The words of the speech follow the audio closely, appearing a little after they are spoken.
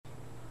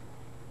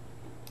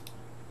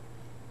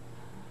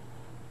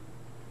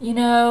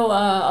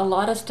A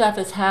lot of stuff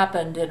has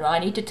happened, and I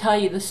need to tell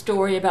you the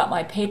story about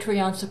my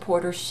Patreon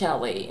supporter,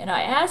 Shelley. And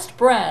I asked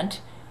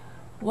Brent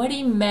what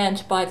he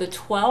meant by the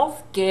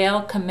 12th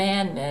Gail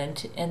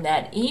commandment in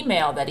that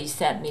email that he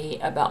sent me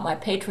about my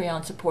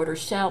Patreon supporter,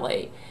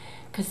 Shelley.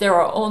 Because there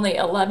are only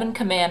 11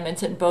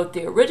 commandments in both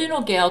the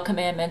original Gail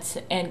commandments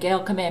and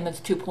Gail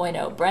commandments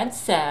 2.0. Brent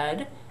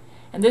said,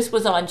 and this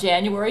was on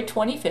January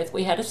 25th,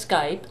 we had a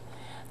Skype,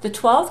 the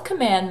 12th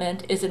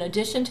commandment is an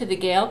addition to the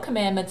Gail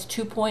Commandments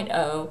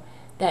 2.0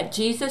 that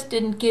Jesus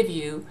didn't give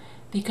you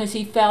because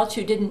he felt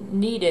you didn't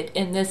need it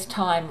in this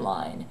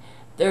timeline.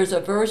 There's a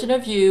version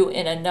of you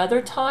in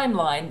another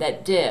timeline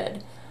that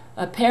did.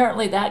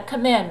 Apparently that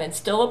commandment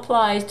still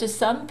applies to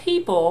some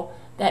people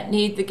that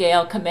need the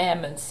Gail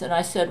Commandments. And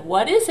I said,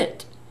 what is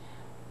it?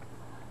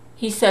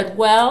 He said,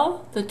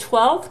 well, the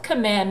 12th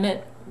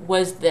commandment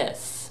was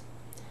this.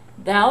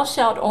 Thou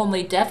shalt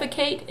only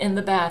defecate in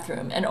the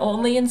bathroom, and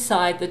only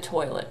inside the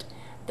toilet.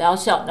 Thou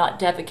shalt not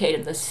defecate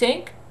in the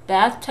sink,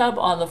 bathtub,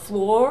 on the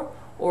floor,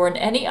 or in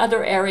any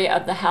other area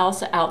of the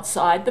house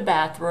outside the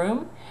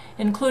bathroom,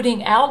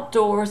 including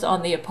outdoors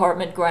on the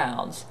apartment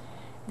grounds.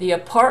 The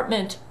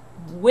apartment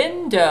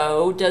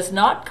window does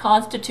not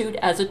constitute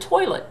as a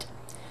toilet.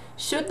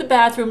 Should the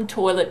bathroom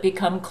toilet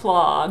become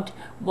clogged,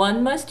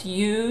 one must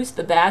use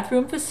the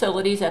bathroom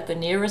facilities at the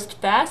nearest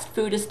fast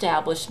food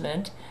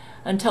establishment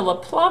until a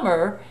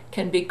plumber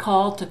can be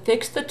called to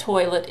fix the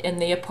toilet in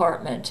the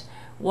apartment.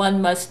 One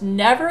must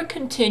never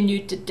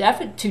continue to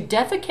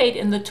defecate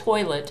in the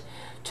toilet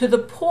to the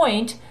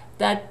point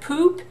that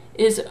poop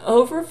is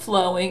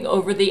overflowing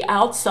over the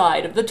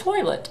outside of the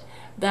toilet.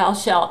 Thou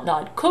shalt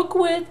not cook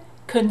with,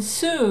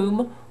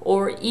 consume,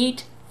 or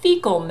eat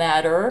fecal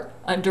matter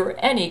under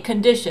any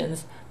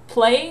conditions.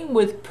 Playing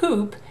with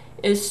poop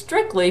is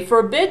strictly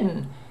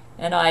forbidden.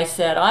 And I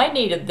said, I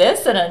needed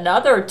this in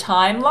another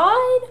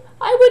timeline?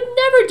 I would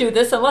never do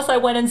this unless I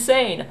went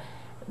insane.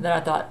 And then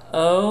I thought,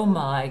 oh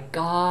my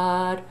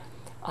God,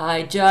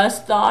 I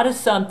just thought of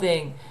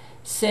something.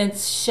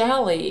 Since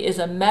Shelley is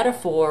a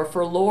metaphor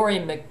for Laurie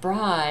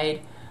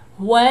McBride,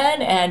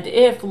 when and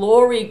if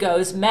Laurie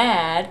goes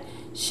mad,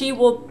 she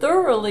will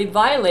thoroughly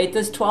violate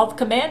this 12th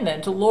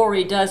commandment.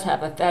 Laurie does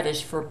have a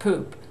fetish for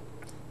poop.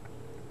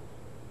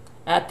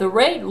 At the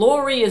rate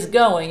Laurie is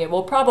going, it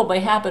will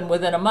probably happen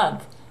within a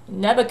month.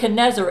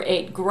 Nebuchadnezzar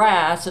ate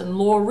grass and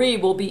Laurie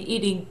will be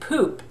eating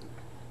poop.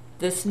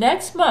 This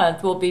next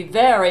month will be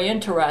very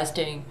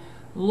interesting.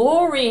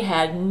 Laurie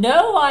had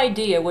no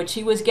idea what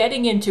she was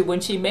getting into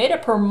when she made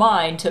up her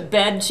mind to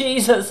bed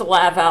Jesus,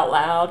 laugh out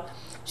loud.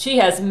 She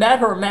has met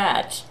her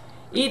match.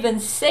 Even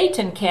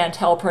Satan can't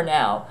help her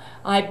now.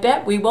 I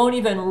bet we won't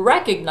even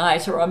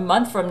recognize her a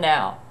month from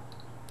now.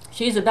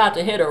 She's about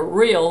to hit a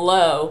real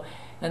low.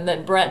 And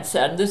then Brent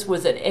said, this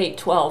was at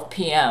 8:12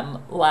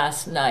 p.m.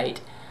 last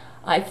night.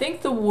 I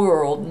think the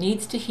world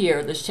needs to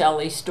hear the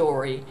Shelley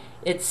story.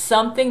 It's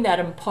something that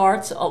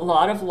imparts a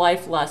lot of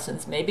life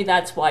lessons. Maybe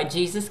that's why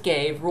Jesus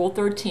gave Rule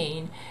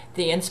 13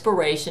 the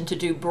inspiration to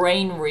do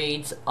brain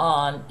reads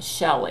on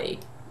Shelley.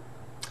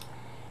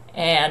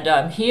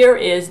 And here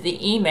is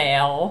the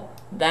email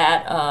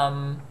that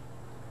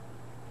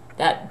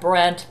that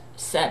Brent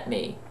sent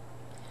me.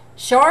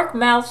 Shark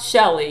Mouth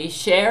Shelley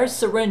shares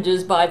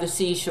Syringes by the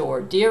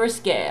Seashore.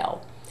 Dearest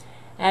Gail,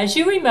 as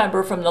you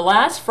remember from the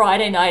last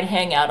Friday night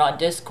hangout on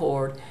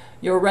Discord,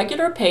 your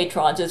regular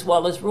patrons, as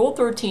well as Rule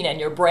 13 and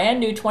your brand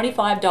new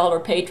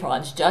 $25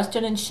 patrons,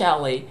 Justin and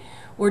Shelley,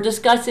 were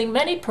discussing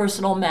many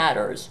personal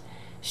matters.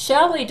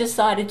 Shelley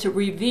decided to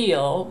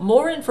reveal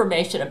more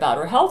information about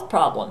her health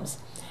problems.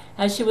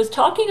 As she was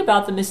talking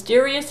about the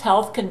mysterious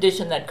health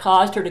condition that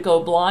caused her to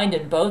go blind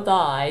in both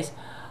eyes,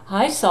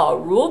 I saw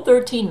Rule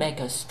 13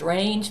 make a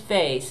strange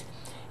face.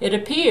 It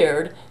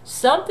appeared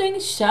something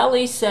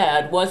Shelley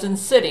said wasn't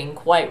sitting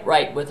quite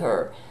right with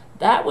her.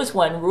 That was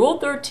when Rule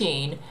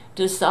 13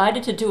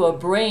 decided to do a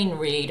brain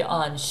read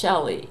on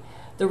Shelley.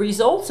 The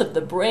results of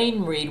the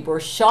brain read were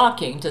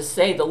shocking, to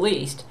say the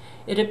least.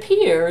 It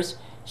appears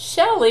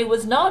Shelley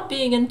was not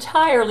being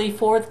entirely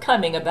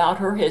forthcoming about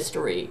her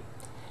history.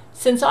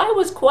 Since I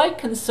was quite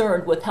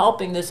concerned with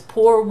helping this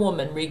poor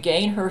woman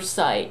regain her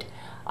sight,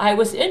 I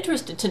was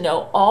interested to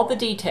know all the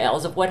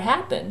details of what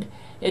happened.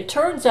 It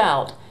turns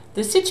out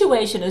the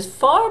situation is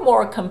far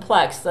more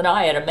complex than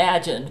I had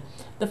imagined.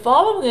 The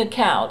following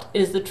account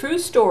is the true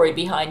story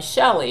behind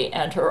Shelley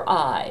and her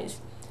eyes.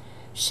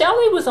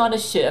 Shelley was on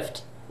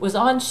shift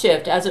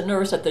as a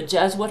nurse at the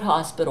Jesuit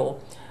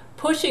hospital,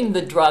 pushing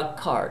the drug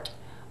cart.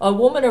 A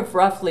woman of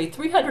roughly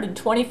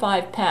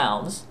 325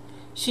 pounds,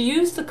 she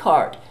used the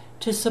cart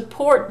to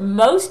support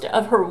most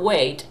of her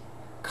weight,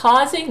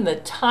 causing the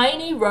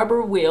tiny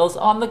rubber wheels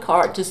on the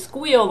cart to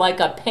squeal like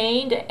a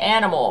pained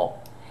animal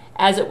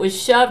as it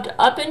was shoved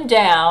up and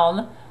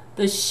down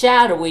the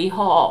shadowy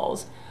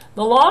halls.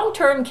 The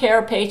long-term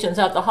care patients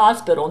at the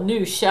hospital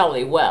knew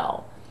Shelley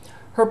well.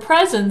 Her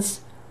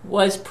presence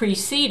was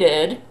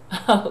preceded,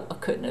 oh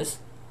goodness,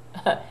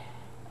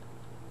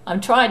 I'm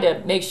trying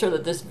to make sure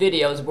that this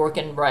video is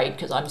working right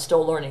because I'm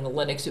still learning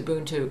Linux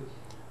Ubuntu.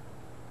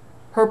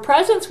 Her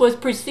presence was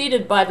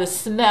preceded by the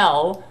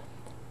smell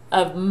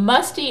of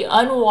musty,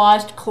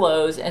 unwashed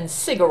clothes and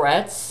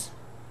cigarettes.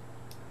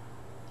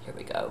 Here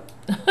we go.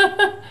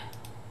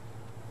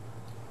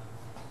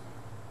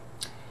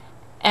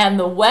 And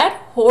the wet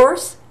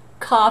horse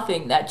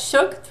coughing that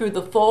shook through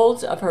the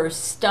folds of her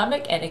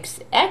stomach and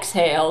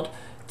exhaled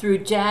through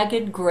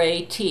jagged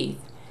gray teeth.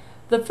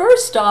 The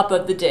first stop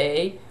of the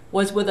day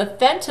was with a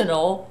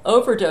fentanyl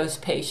overdose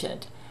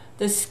patient.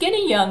 The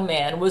skinny young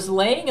man was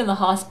laying in the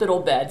hospital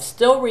bed,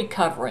 still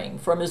recovering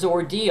from his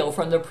ordeal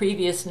from the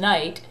previous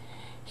night.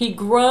 He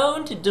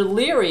groaned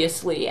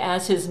deliriously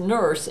as his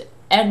nurse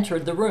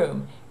entered the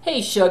room.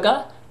 "Hey,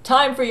 sugar,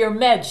 time for your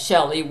meds,"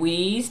 Sheli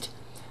wheezed.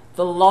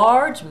 The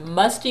large,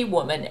 musty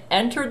woman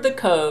entered the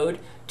code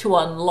to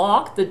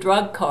unlock the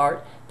drug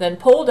cart, then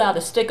pulled out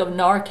a stick of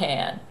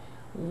Narcan.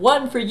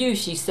 "One for you,"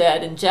 she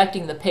said,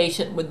 injecting the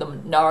patient with the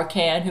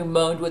Narcan, who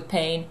moaned with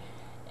pain.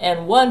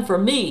 "And one for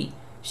me."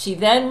 She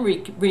then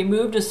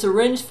removed a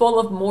syringe full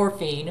of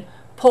morphine,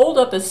 pulled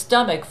up a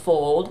stomach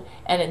fold,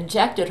 and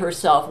injected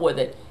herself with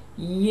it.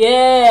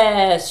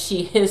 "Yes,"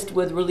 she hissed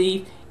with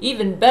relief,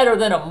 "even better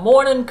than a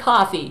morning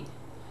coffee."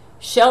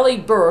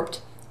 Sheli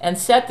burped and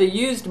set the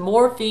used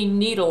morphine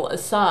needle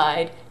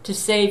aside to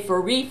save for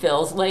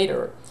refills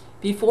later.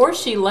 Before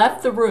she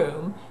left the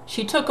room,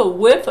 she took a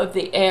whiff of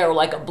the air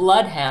like a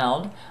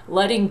bloodhound.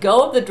 Letting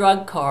go of the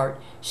drug cart,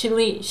 she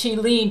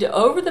leaned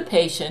over the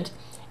patient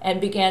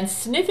and began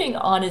sniffing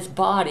on his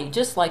body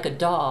just like a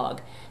dog.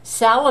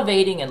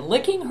 Salivating and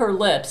licking her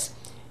lips,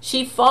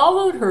 she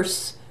followed her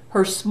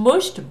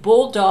smushed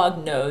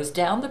bulldog nose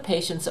down the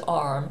patient's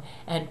arm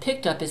and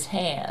picked up his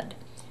hand.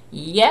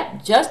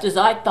 "Yep, just as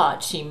I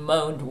thought," she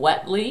moaned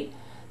wetly.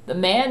 The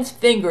man's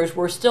fingers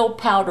were still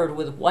powdered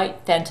with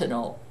white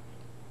fentanyl.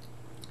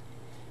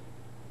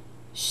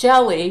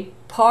 Sheli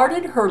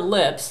parted her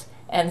lips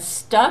and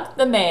stuck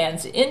the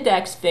man's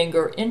index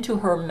finger into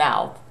her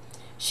mouth.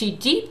 She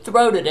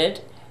deep-throated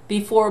it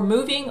before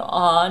moving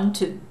on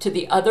to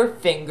the other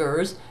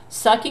fingers,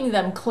 sucking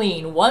them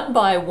clean one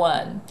by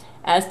one.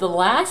 As the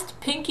last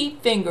pinky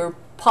finger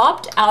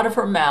popped out of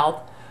her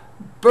mouth,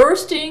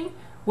 bursting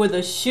with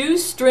a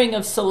shoestring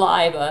of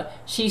saliva,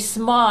 she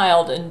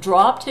smiled and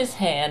dropped his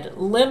hand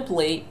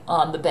limply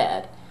on the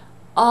bed.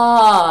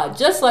 "Ah,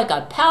 just like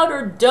a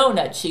powdered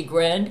donut," she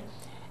grinned.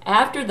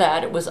 After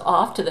that, it was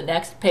off to the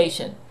next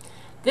patient.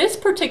 This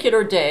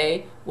particular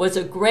day was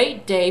a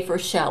great day for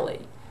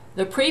Sheli.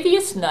 The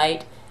previous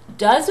night,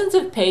 dozens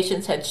of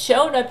patients had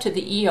shown up to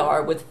the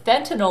ER with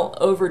fentanyl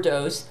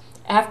overdose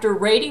after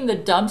raiding the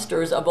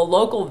dumpsters of a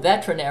local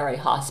veterinary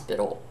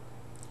hospital.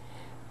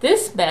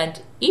 This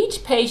meant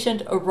each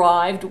patient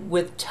arrived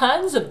with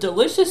tons of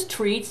delicious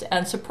treats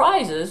and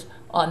surprises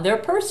on their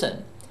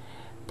person.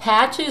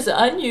 Patches,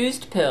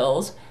 unused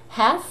pills,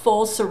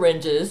 half-full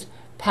syringes,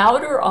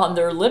 powder on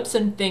their lips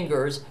and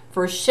fingers.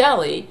 For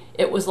Sheli,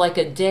 it was like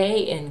a day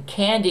in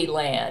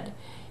Candyland.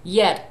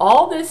 Yet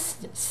all this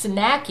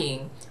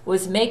snacking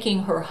was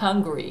making her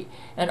hungry,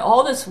 and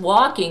all this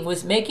walking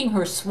was making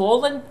her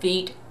swollen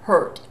feet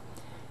hurt.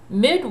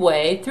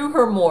 Midway through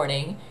her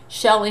morning,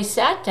 Sheli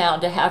sat down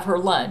to have her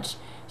lunch.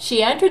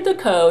 She entered the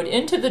code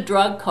into the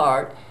drug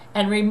cart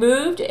and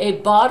removed a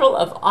bottle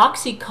of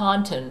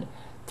OxyContin,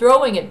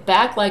 throwing it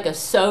back like a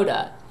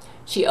soda.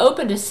 She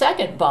opened a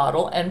second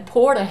bottle and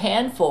poured a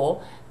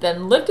handful,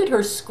 then lifted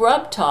her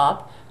scrub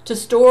top to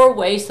store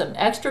away some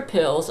extra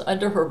pills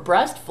under her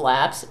breast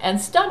flaps and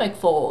stomach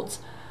folds.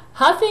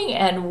 Huffing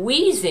and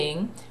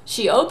wheezing,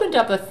 she opened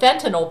up a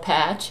fentanyl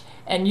patch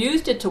and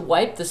used it to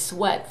wipe the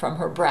sweat from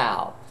her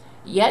brow.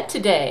 Yet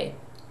today,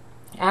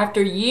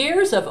 after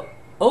years of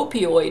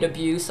opioid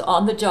abuse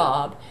on the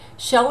job,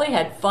 Sheli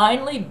had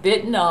finally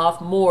bitten off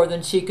more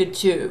than she could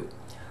chew.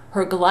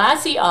 Her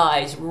glassy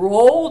eyes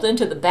rolled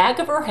into the back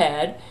of her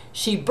head.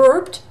 She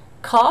burped,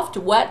 coughed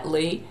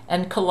wetly,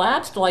 and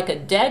collapsed like a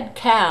dead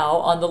cow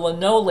on the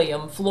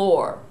linoleum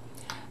floor.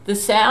 The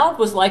sound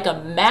was like a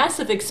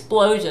massive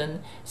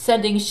explosion,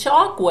 sending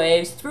shock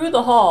waves through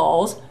the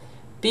halls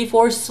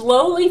before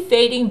slowly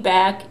fading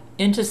back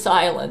into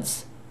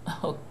silence.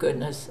 Oh,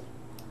 goodness.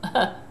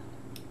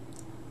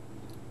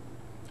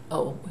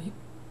 Oh.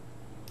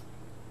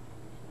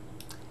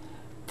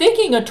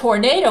 Thinking a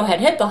tornado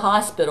had hit the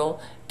hospital,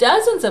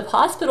 dozens of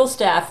hospital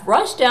staff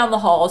rushed down the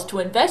halls to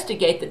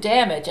investigate the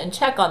damage and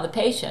check on the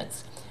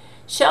patients.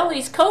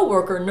 Sheli's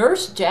co-worker,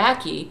 Nurse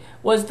Jackie,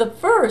 was the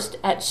first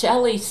at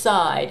Sheli's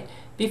side.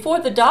 Before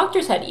the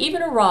doctors had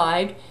even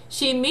arrived,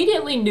 she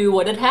immediately knew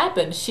what had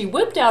happened. She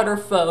whipped out her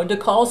phone to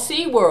call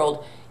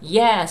SeaWorld.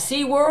 "Yeah,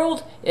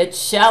 SeaWorld, it's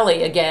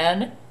Sheli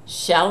again."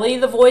 "Sheli?"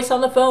 the voice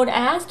on the phone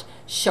asked.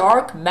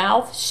 "Shark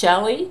mouth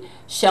Sheli?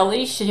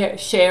 Sheli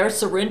shares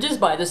syringes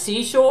by the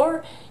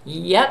seashore?"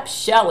 "Yep,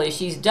 Sheli,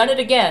 she's done it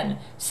again.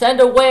 Send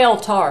a whale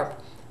tarp."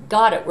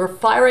 "Got it, we're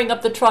firing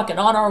up the truck and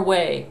on our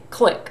way."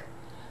 Click.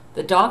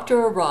 The doctor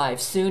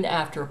arrived soon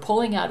after,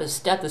 pulling out his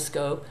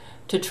stethoscope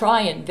to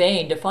try in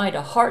vain to find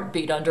a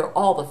heartbeat under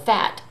all the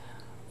fat.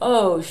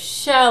 "Oh,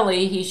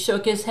 Sheli," he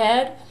shook his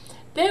head.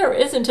 "There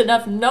isn't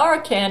enough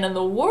Narcan in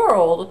the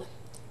world."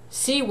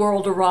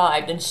 SeaWorld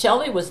arrived, and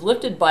Shelley was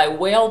lifted by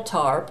whale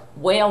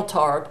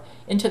tarp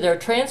into their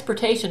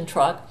transportation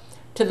truck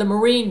to the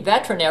Marine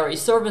Veterinary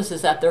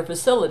Services at their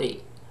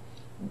facility.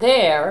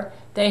 There,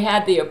 they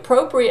had the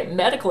appropriate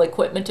medical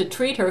equipment to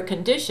treat her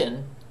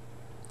condition,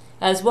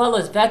 as well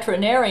as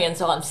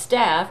veterinarians on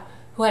staff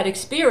who had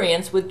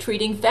experience with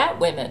treating fat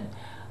women.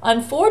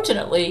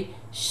 Unfortunately,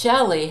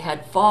 Shelley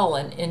had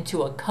fallen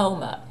into a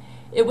coma.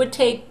 It would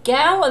take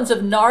gallons of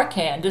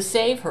Narcan to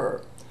save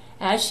her.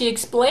 As she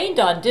explained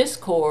on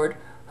Discord,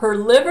 her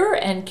liver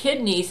and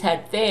kidneys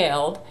had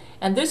failed,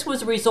 and this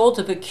was a result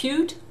of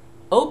acute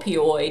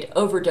opioid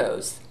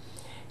overdose.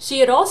 She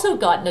had also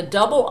gotten a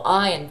double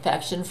eye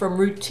infection from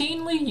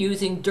routinely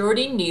using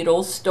dirty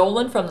needles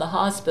stolen from the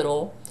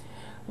hospital.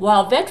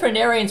 While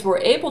veterinarians were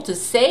able to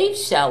save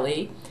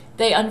Shelley,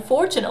 they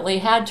unfortunately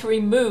had to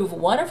remove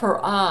one of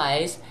her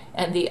eyes,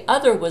 and the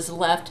other was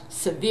left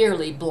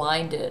severely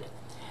blinded.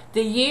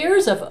 The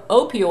years of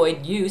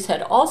opioid use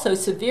had also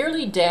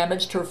severely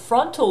damaged her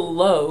frontal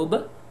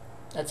lobe,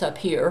 that's up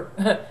here,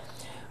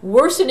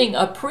 worsening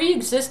a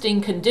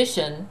pre-existing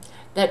condition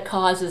that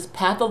causes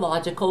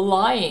pathological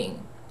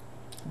lying.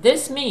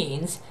 This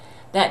means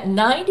that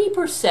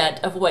 90%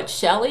 of what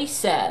Shelley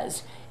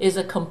says is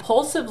a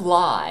compulsive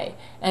lie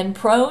and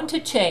prone to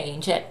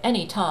change at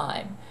any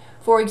time.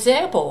 For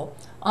example,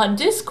 on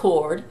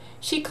Discord,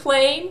 she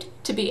claimed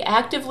to be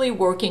actively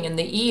working in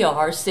the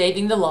ER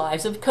saving the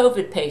lives of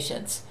COVID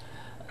patients.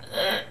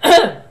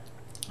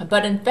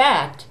 But in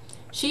fact,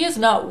 she has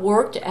not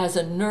worked as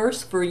a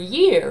nurse for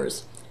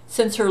years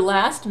since her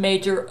last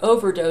major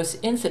overdose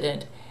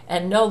incident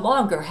and no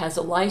longer has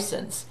a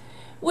license.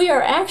 We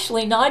are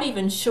actually not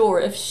even sure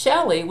if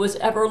Shelley was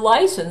ever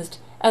licensed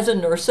as a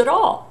nurse at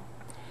all.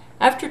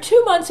 After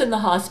 2 months in the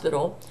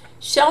hospital,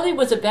 Shelley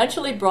was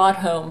eventually brought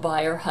home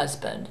by her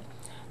husband.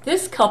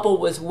 This couple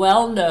was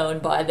well known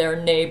by their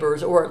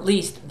neighbors, or at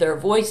least their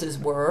voices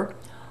were.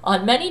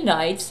 On many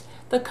nights,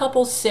 the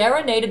couple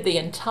serenaded the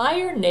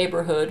entire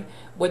neighborhood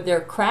with their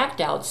cracked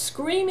out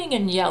screaming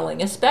and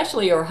yelling,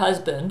 especially her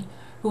husband,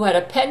 who had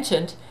a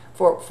penchant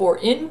for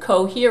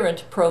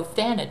incoherent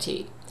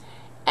profanity.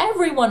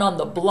 Everyone on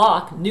the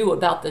block knew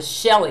about the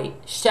Shelley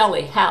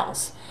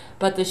house,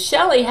 but the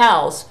Shelley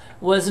house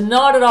was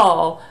not at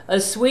all a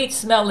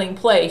sweet-smelling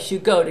place you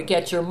go to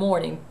get your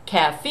morning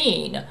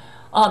caffeine.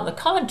 On the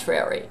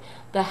contrary,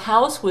 the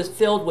house was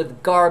filled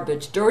with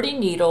garbage, dirty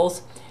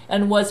needles,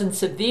 and was in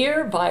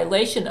severe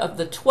violation of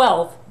the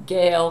 12th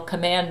Gail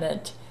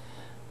commandment.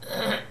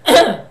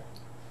 The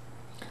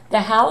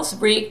house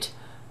reeked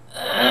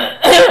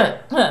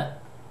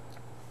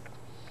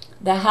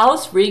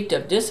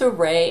of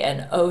disarray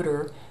and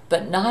odor,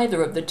 but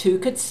neither of the two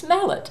could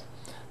smell it.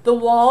 The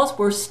walls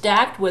were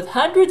stacked with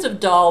hundreds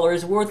of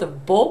dollars worth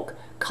of bulk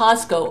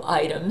Costco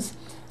items,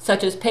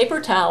 such as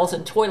paper towels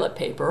and toilet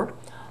paper.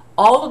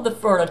 All of the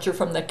furniture,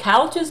 from the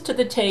couches to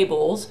the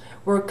tables,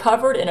 were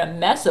covered in a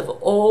mess of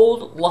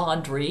old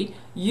laundry,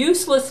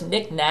 useless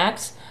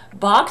knickknacks,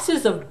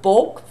 boxes of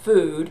bulk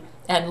food,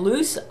 and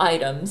loose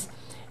items,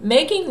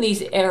 making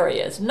these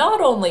areas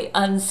not only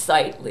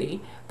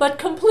unsightly, but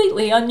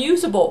completely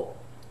unusable.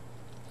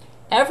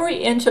 Every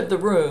inch of the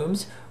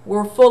rooms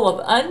were full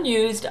of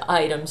unused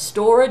items,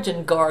 storage,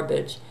 and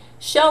garbage.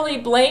 Shelley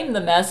blamed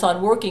the mess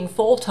on working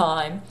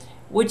full-time,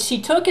 which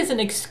she took as an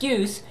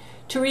excuse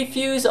to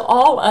refuse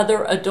all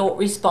other adult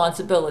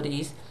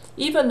responsibilities,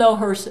 even though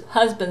her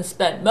husband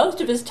spent most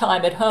of his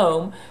time at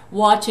home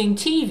watching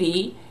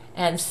TV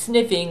and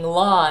sniffing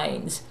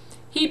lines.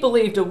 He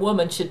believed a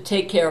woman should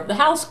take care of the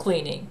house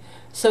cleaning,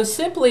 so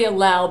simply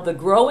allowed the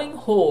growing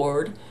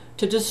hoard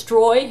to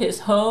destroy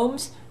his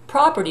home's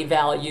property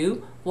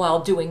value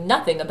while doing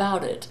nothing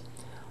about it.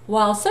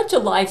 While such a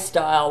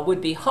lifestyle would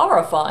be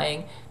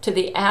horrifying to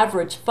the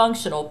average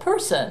functional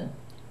person,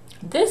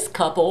 this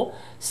couple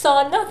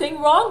saw nothing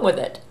wrong with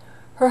it.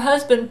 Her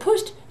husband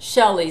pushed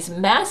Shelley's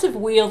massive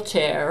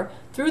wheelchair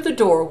through the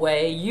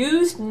doorway,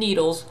 used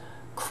needles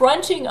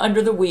crunching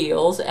under the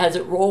wheels as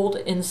it rolled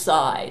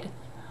inside.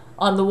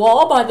 On the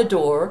wall by the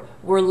door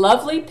were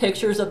lovely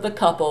pictures of the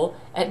couple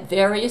at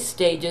various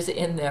stages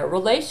in their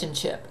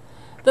relationship.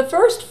 The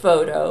first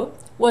photo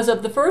was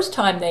of the first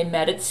time they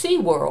met at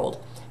SeaWorld,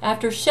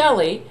 after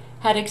Shelley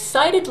had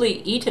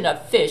excitedly eaten a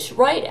fish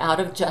right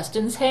out of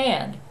Justin's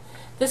hand.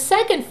 The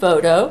second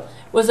photo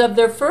was of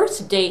their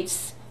first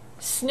dates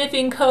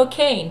sniffing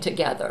cocaine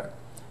together.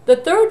 The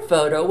third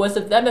photo was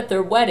of them at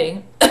their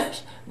wedding.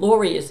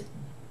 Lori is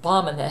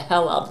bombing the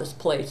hell out of this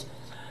place.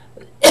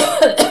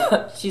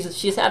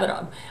 she's having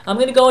I'm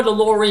going to go into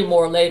Lori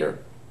more later.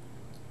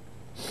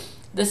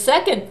 The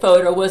second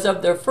photo was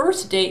of their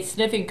first date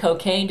sniffing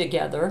cocaine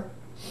together.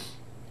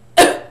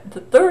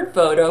 The third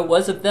photo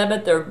was of them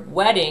at their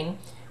wedding,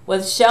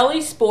 with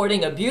Shelley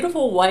sporting a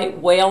beautiful white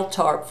whale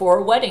tarp for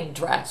a wedding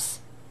dress.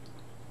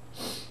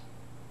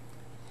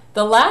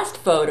 The last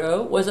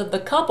photo was of the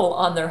couple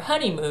on their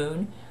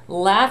honeymoon,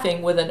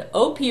 laughing with an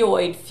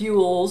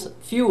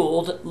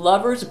opioid-fueled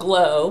lover's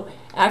glow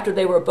after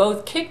they were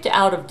both kicked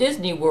out of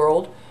Disney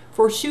World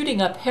for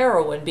shooting up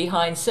heroin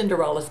behind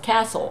Cinderella's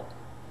castle.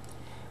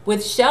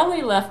 With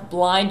Shelley left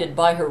blinded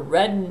by her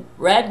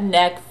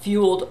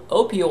redneck-fueled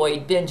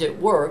opioid binge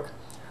at work,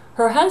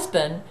 her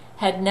husband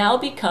had now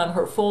become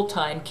her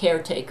full-time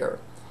caretaker.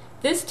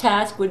 This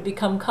task would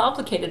become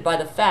complicated by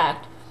the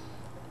fact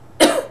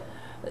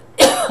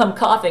I'm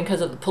coughing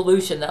because of the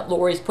pollution that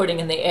Lori's putting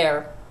in the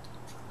air.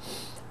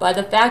 By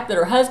the fact that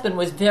her husband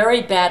was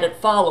very bad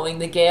at following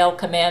the Gail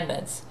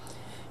commandments.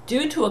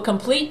 Due to a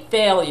complete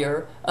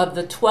failure of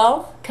the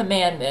 12th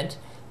commandment,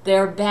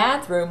 their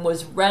bathroom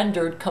was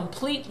rendered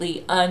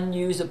completely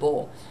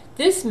unusable.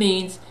 This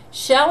means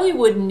Shelley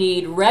would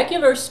need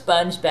regular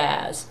sponge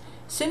baths.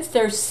 Since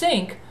their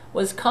sink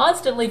was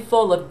constantly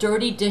full of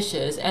dirty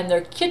dishes and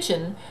their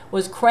kitchen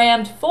was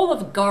crammed full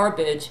of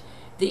garbage,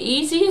 the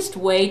easiest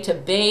way to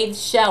bathe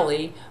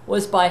Shelley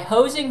was by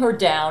hosing her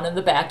down in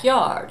the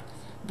backyard.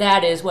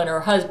 That is, when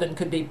her husband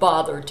could be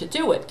bothered to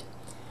do it.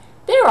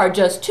 There are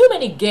just too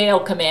many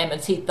Gail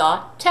commandments, he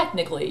thought,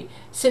 technically.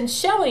 Since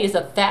Shelley is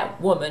a fat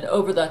woman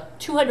over the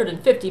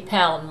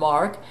 250-pound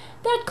mark,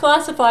 that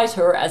classifies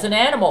her as an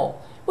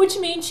animal, which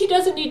means she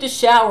doesn't need to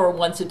shower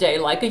once a day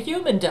like a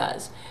human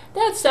does.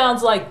 That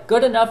sounds like a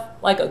good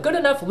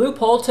enough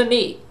loophole to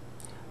me.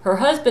 Her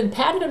husband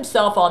patted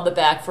himself on the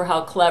back for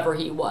how clever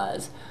he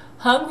was.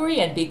 Hungry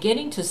and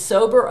beginning to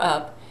sober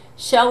up,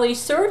 Shelley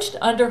searched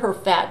under her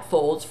fat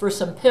folds for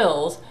some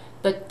pills,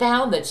 but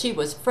found that she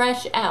was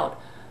fresh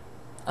out.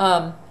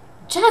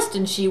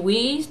 Justin, she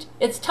wheezed,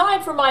 it's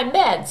time for my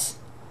meds.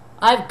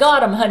 I've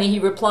got 'em, honey, he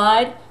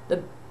replied.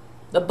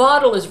 The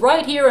bottle is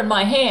right here in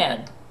my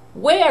hand.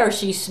 Where?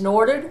 She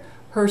snorted,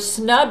 her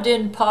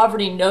snubbed-in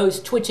poverty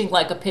nose twitching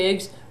like a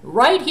pig's.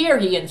 Right here,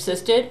 he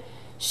insisted.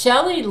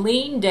 Shelley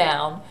leaned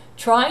down,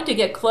 trying to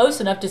get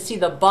close enough to see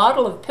the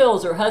bottle of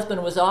pills her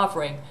husband was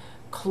offering.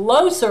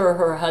 Closer,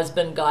 her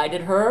husband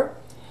guided her.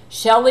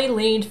 Shelley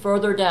leaned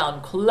further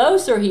down.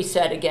 Closer, he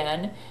said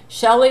again.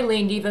 Shelley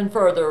leaned even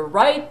further.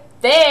 Right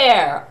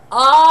there!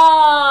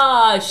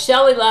 Ah!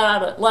 Shelley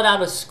let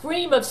out a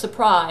scream of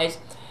surprise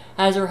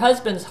as her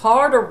husband's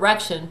hard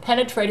erection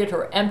penetrated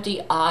her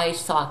empty eye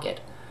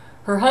socket.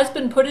 Her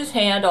husband put his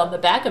hand on the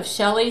back of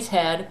Shelley's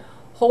head,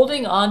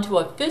 holding onto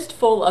a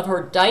fistful of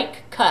her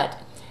dyke cut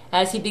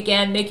as he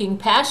began making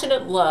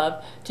passionate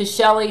love to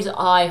Shelley's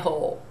eye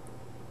hole.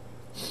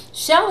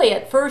 Shelley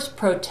at first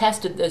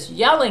protested this,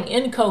 yelling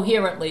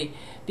incoherently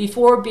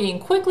before being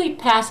quickly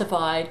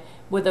pacified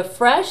with a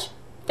fresh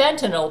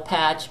fentanyl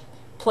patch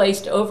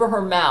placed over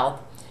her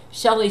mouth.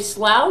 Shelley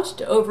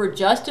slouched over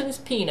Justin's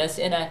penis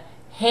in a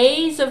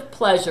haze of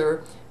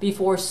pleasure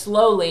before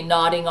slowly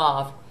nodding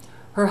off.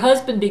 Her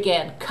husband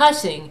began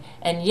cussing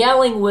and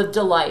yelling with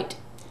delight,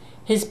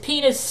 his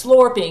penis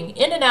slurping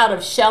in and out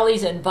of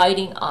Shelley's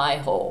inviting eye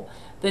hole.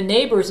 The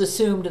neighbors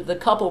assumed the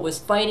couple was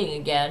fighting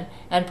again,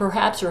 and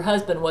perhaps her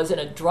husband was in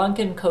a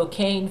drunken,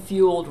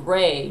 cocaine-fueled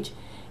rage.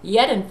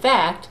 Yet, in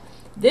fact,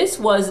 this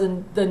was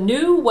the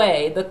new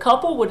way the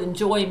couple would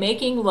enjoy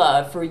making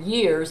love for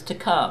years to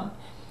come.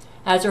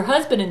 As her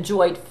husband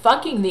enjoyed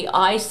fucking the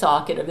eye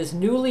socket of his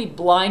newly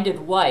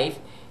blinded wife,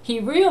 he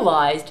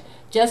realized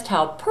just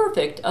how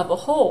perfect of a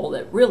hole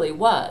it really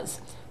was.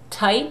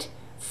 Tight,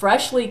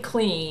 freshly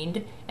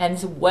cleaned,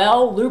 and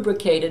well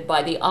lubricated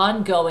by the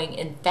ongoing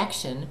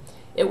infection,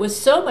 it was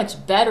so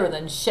much better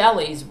than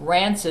Shelley's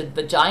rancid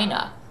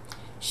vagina.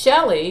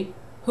 Shelley,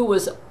 who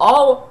has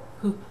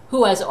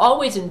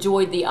always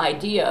enjoyed the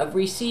idea of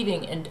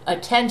receiving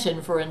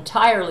attention for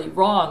entirely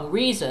wrong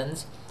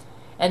reasons,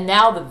 and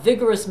now the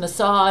vigorous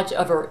massage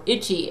of her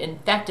itchy,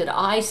 infected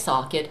eye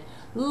socket,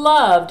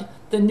 loved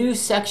the new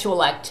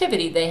sexual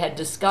activity they had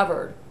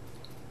discovered.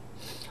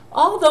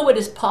 Although it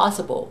is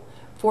possible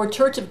for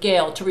Church of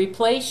Gail to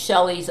replace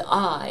Shelley's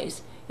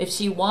eyes if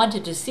she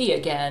wanted to see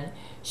again,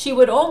 she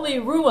would only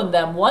ruin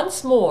them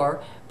once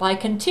more by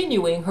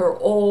continuing her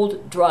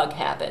old drug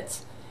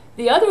habits.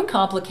 The other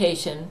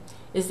complication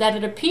is that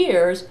it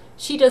appears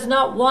she does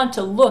not want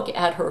to look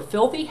at her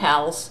filthy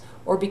house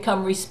or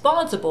become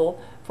responsible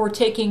for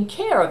taking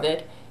care of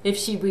it if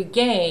she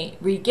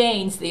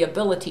regains the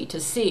ability to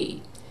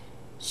see.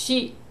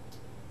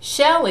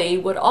 Shelley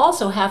would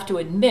also have to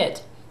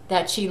admit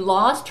that she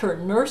lost her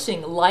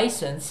nursing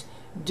license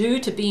due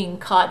to being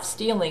caught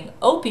stealing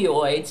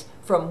opioids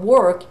from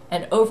work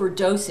and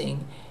overdosing,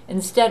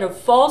 instead of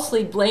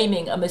falsely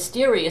blaming a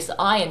mysterious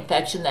eye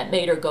infection that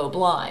made her go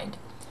blind.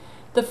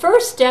 The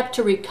first step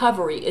to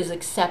recovery is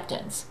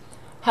acceptance.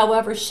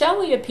 However,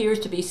 Shelley appears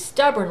to be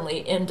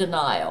stubbornly in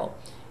denial.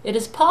 It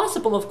is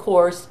possible, of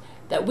course,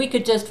 that we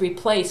could just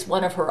replace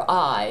one of her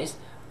eyes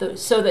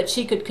so that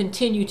she could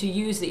continue to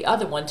use the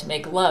other one to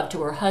make love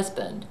to her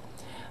husband.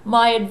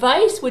 My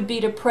advice would be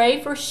to pray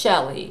for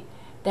Shelley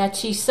that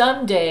she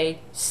someday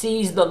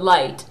sees the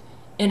light,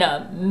 in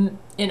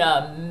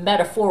a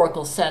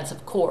metaphorical sense,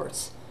 of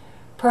course.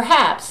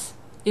 Perhaps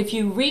if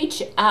you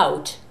reach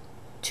out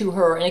to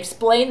her and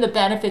explain the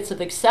benefits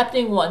of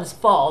accepting one's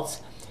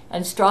faults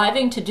and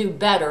striving to do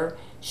better,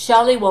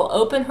 Shelley will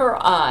open her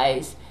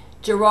eyes.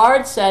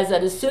 Gerard says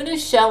that as soon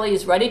as Shelley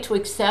is ready to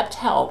accept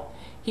help,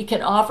 he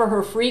can offer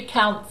her free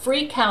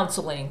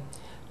counseling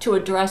to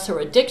address her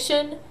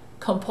addiction,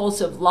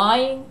 compulsive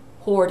lying,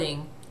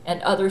 hoarding,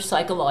 and other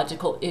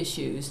psychological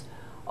issues.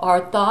 Our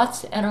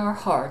thoughts and our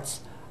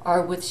hearts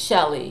are with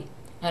Sheli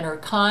and her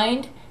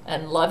kind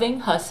and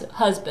loving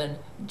husband,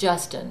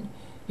 Justin,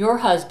 your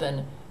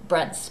husband,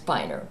 Brent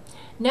Spiner.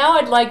 Now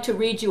I'd like to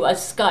read you a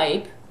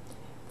Skype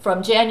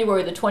from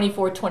January the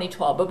 24th,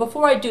 2012. But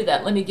before I do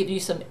that, let me give you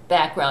some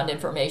background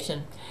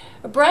information.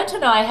 Brent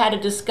and I had a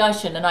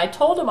discussion, and I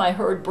told him I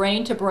heard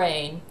brain to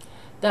brain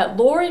that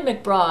Lori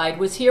McBride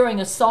was hearing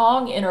a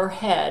song in her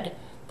head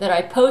that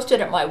I posted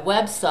at my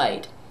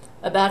website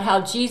about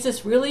how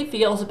Jesus really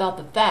feels about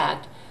the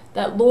fact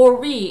that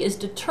Lori is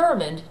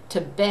determined to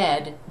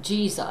bed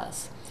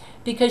Jesus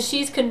because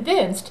she's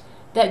convinced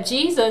that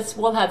Jesus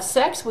will have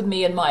sex with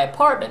me in my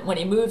apartment when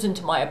he moves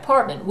into my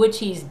apartment, which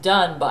he's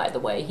done, by the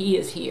way. He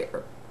is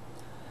here.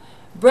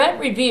 Brent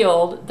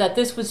revealed that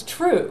this was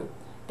true,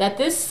 that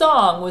this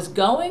song was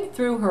going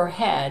through her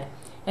head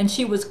and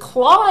she was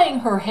clawing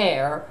her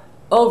hair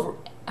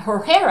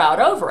out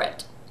over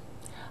it.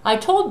 I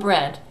told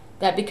Brent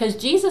that because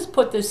Jesus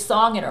put this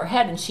song in her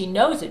head and she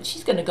knows it,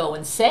 she's going to go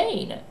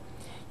insane.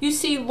 You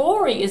see,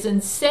 Lori is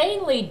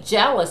insanely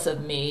jealous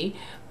of me,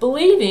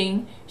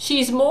 believing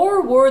she's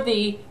more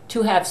worthy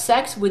to have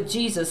sex with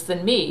Jesus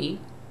than me,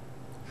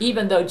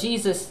 even though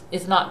Jesus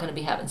is not going to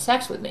be having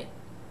sex with me.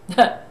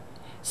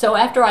 So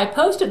after I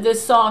posted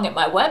this song at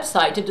my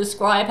website to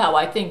describe how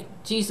I think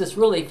Jesus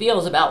really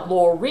feels about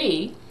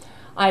Lori,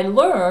 I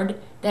learned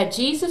that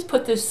Jesus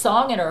put this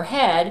song in her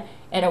head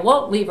and it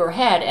won't leave her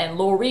head, and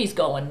Lori's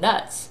going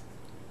nuts.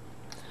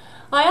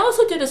 I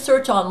also did a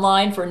search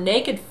online for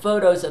naked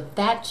photos of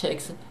fat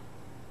chicks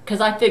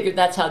because I figured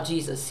that's how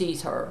Jesus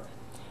sees her,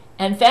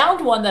 and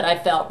found one that I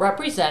felt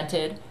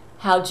represented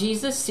how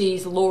Jesus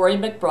sees Lori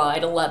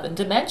McBride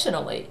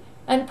 11-dimensionally,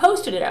 and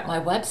posted it at my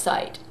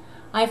website.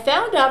 I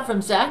found out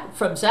from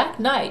Zach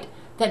Knight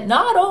that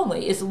not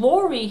only is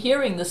Lori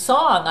hearing the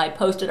song I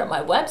posted at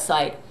my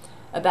website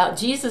about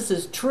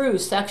Jesus' true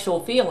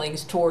sexual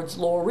feelings towards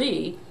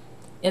Lori,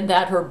 in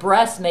that her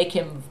breasts make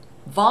him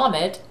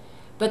vomit,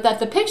 but that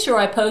the picture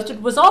I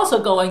posted was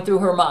also going through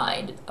her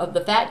mind of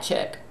the fat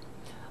chick,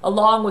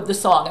 along with the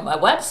song at my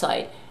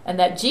website, and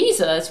that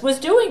Jesus was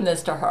doing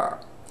this to her.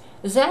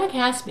 Zach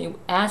asked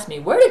me,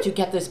 where did you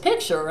get this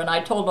picture? And I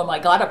told him I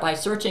got it by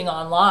searching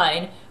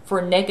online for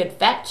naked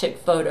fat chick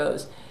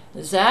photos.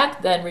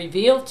 Zach then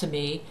revealed to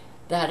me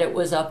that it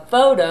was a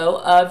photo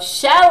of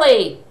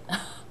Sheli.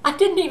 I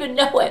didn't even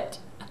know it.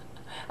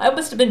 I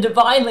must have been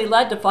divinely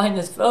led to find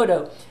this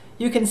photo.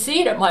 You can see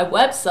it at my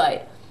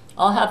website.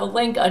 I'll have a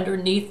link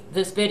underneath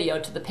this video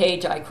to the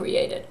page I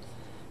created.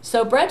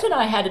 So Brent and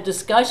I had a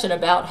discussion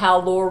about how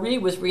Lori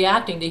was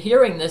reacting to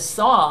hearing this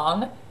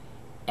song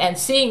and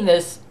seeing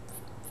this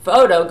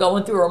photo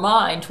going through her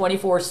mind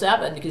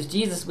 24/7 because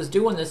Jesus was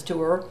doing this to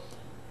her.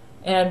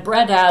 And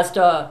Brent asked,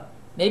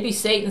 maybe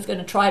Satan's going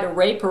to try to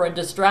rape her and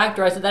distract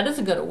her. I said, that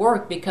isn't going to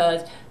work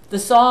because the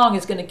song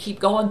is going to keep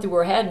going through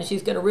her head and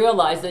she's going to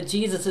realize that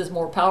Jesus is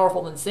more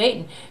powerful than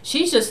Satan.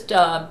 She's just,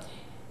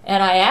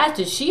 and I asked,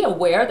 is she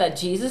aware that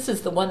Jesus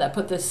is the one that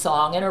put this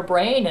song in her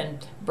brain?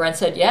 And Brent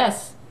said,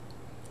 yes.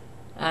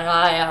 And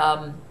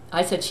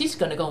I said, she's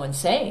going to go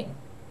insane.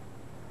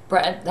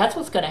 Brent, that's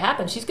what's going to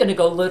happen. She's going to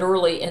go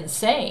literally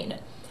insane.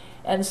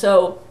 And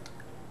so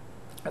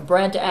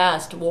Brent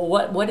asked, well,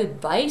 what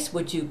advice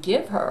would you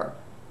give her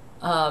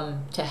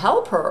to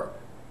help her?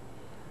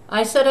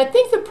 I said, I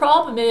think the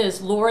problem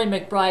is Lori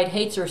McBride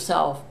hates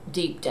herself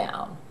deep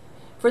down.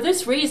 For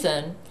this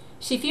reason,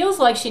 she feels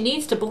like she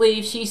needs to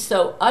believe she's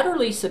so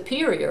utterly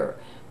superior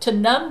to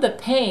numb the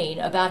pain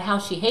about how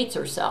she hates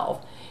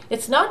herself.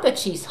 It's not that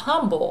she's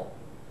humble.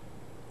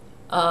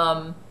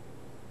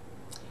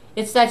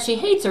 It's that she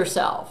hates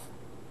herself.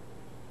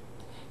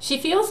 She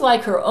feels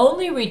like her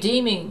only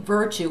redeeming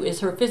virtue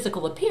is her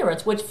physical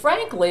appearance, which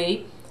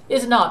frankly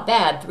is not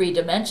bad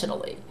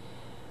three-dimensionally.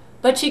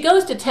 But she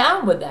goes to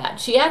town with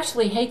that. She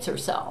actually hates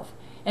herself,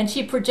 and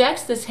she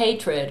projects this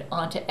hatred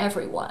onto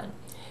everyone.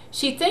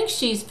 She thinks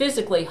she's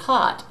physically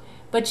hot,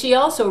 but she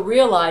also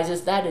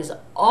realizes that is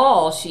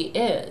all she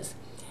is.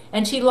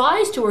 And she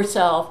lies to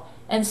herself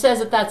and says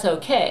that that's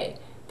okay,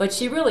 but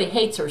she really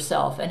hates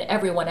herself and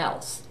everyone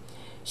else.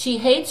 She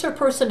hates her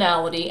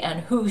personality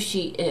and who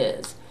she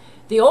is.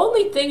 The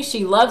only thing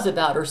she loves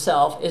about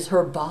herself is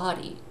her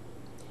body.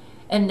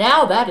 And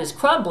now that is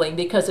crumbling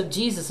because of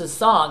Jesus'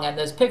 song and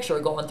this picture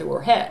going through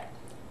her head.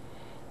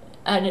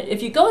 And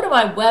if you go to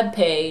my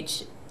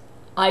webpage,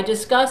 I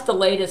discuss the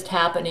latest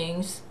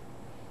happenings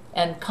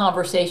and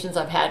conversations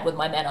I've had with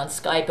my men on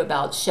Skype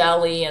about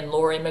Sheli and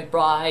Lori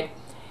McBride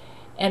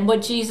and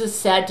what Jesus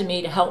said to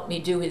me to help me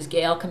do his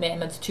Gail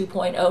Commandments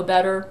 2.0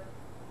 better.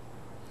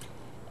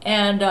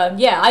 And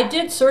yeah, I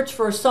did search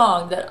for a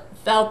song that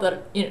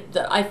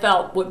I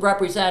felt would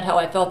represent how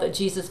I felt that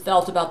Jesus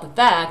felt about the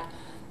fact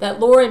that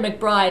Lori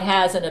McBride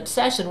has an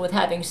obsession with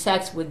having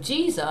sex with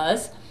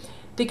Jesus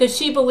because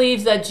she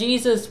believes that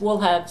Jesus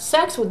will have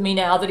sex with me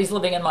now that he's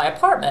living in my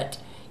apartment,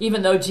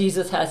 even though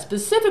Jesus has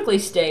specifically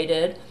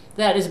stated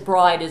that his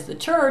bride is the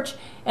church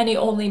and he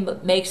only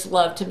makes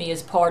love to me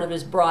as part of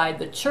his bride,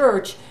 the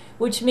church,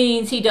 which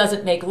means he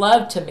doesn't make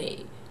love to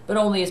me, but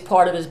only as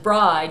part of his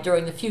bride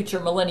during the future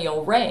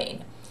millennial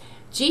reign.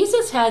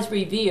 Jesus has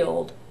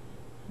revealed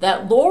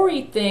that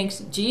Lori thinks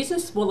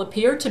Jesus will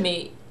appear to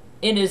me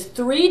in his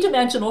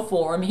three-dimensional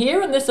form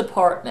here in this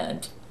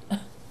apartment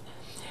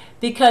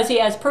because he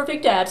has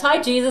perfect abs.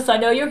 Hi, Jesus, I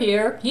know you're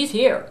here. He's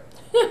here.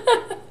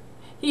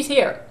 He's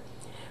here.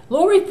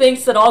 Lori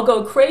thinks that I'll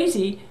go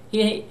crazy.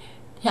 He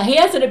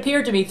hasn't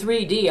appeared to me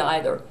 3D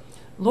either.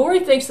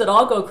 Lori thinks that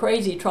I'll go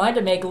crazy trying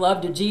to make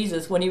love to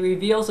Jesus when he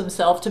reveals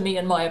himself to me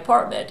in my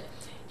apartment.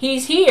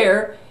 He's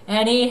here,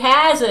 and he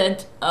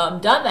hasn't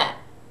done that.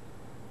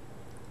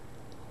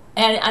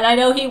 And I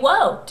know he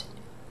won't.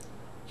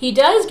 He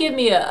does give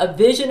me a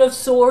vision of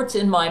sorts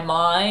in my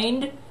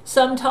mind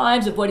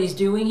sometimes of what he's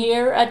doing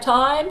here at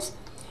times.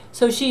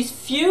 So she's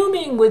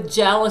fuming with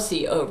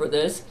jealousy over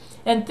this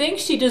and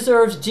thinks she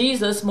deserves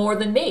Jesus more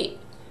than me.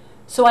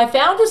 So I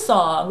found a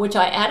song which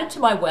I added to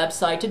my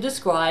website to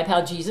describe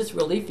how Jesus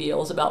really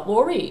feels about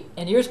Lori.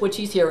 And here's what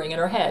she's hearing in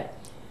her head.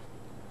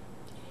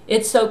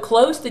 It's so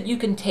close that you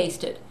can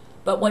taste it,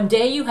 but one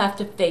day you have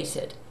to face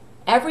it.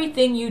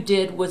 Everything you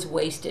did was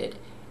wasted,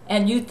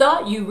 and you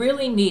thought you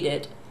really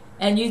needed,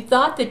 and you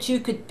thought that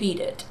you could beat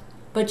it,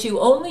 but you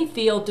only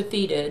feel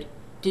defeated.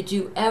 Did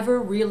you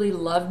ever really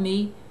love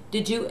me?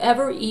 Did you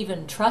ever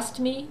even trust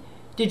me?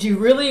 Did you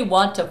really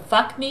want to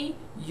fuck me?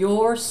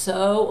 You're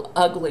so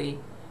ugly.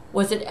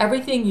 Was it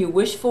everything you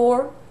wish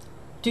for?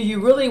 Do you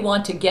really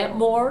want to get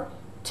more?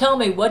 Tell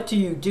me, what do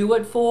you do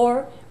it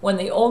for? When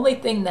the only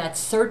thing that's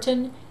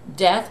certain,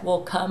 death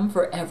will come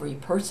for every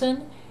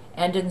person,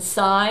 and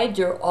inside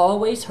you're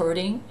always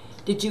hurting.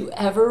 Did you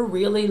ever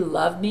really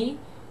love me?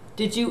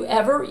 Did you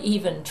ever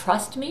even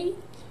trust me?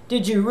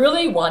 Did you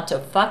really want to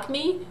fuck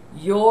me?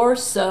 You're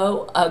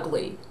so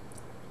ugly.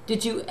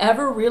 Did you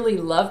ever really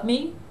love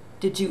me?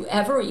 Did you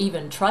ever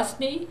even trust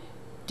me?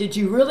 Did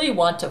you really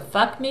want to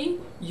fuck me?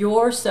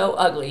 You're so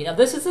ugly. Now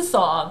this is a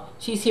song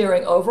she's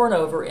hearing over and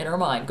over in her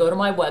mind. Go to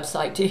my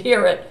website to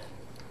hear it.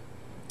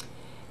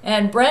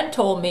 And Brent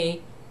told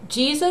me,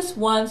 Jesus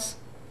once,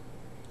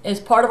 as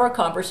part of our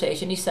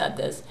conversation, he said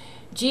this,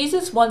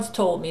 Jesus once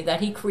told me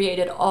that he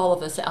created all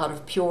of us out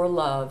of pure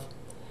love.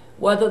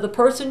 Whether the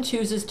person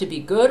chooses to be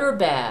good or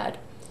bad,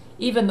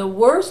 even the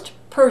worst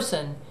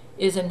person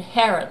is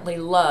inherently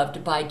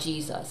loved by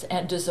Jesus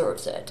and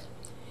deserves it.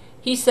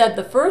 He said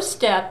the first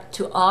step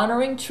to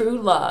honoring true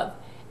love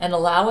and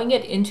allowing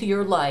it into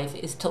your life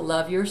is to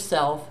love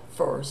yourself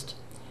first.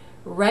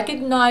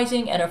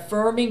 Recognizing and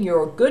affirming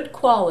your good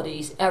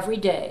qualities every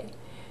day,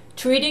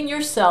 treating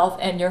yourself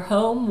and your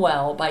home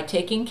well by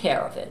taking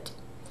care of it,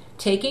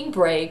 taking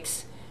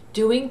breaks,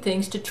 doing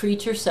things to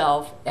treat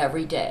yourself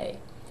every day.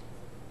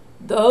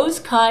 Those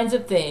kinds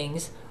of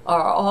things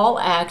are all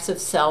acts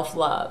of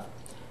self-love.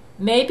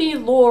 Maybe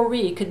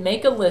Lori could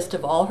make a list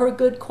of all her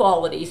good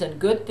qualities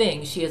and good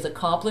things she has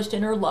accomplished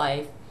in her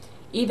life,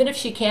 even if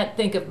she can't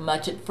think of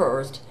much at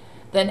first,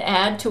 then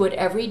add to it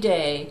every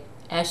day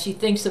as she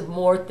thinks of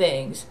more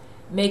things,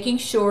 making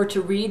sure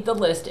to read the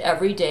list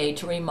every day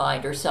to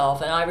remind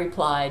herself. And I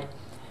replied,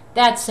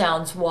 that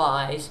sounds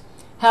wise.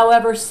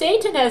 However,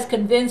 Satan has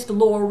convinced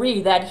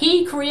Lori that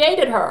he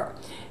created her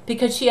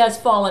because she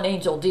has fallen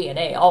angel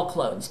DNA, all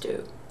clones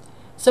do.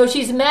 So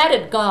she's mad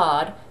at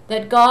God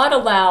that God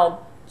allowed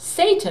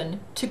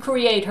Satan to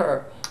create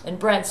her. And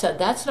Brent said,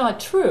 that's not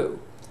true.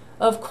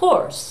 Of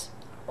course,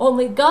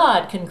 only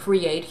God can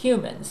create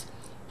humans.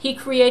 He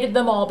created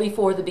them all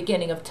before the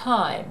beginning of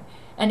time,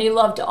 and he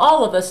loved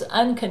all of us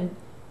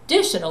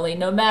unconditionally,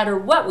 no matter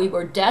what we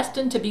were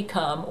destined to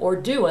become or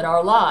do in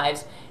our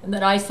lives. And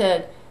then I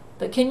said,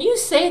 but can you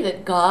say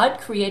that God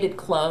created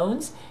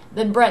clones?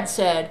 Then Brent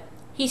said,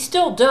 he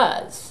still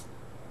does.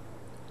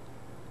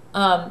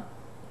 The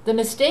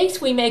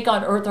mistakes we make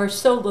on earth are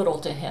so little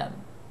to him.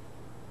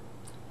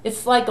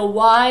 It's like a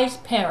wise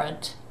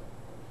parent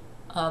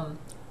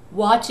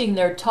watching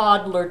their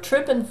toddler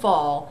trip and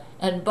fall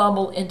and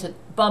bumble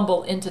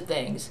into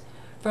things.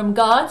 From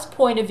God's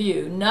point of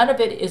view, none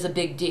of it is a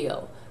big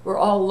deal. We're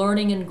all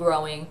learning and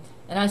growing.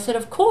 And I said,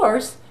 of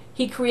course,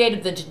 he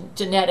created the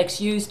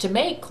genetics used to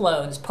make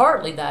clones,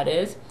 partly that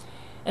is.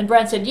 And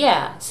Brent said,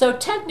 yeah, so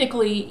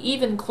technically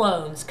even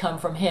clones come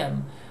from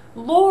him.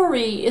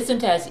 Lori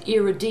isn't as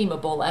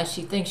irredeemable as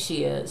she thinks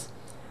she is.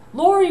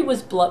 Lori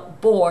was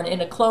born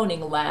in a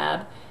cloning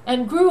lab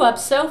and grew up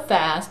so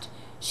fast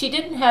she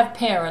didn't have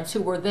parents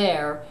who were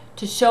there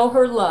to show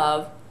her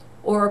love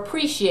or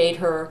appreciate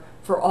her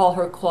for all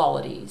her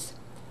qualities.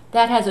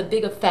 That has a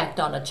big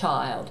effect on a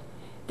child.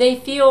 They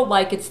feel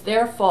like it's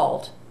their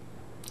fault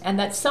and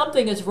that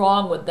something is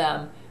wrong with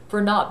them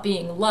for not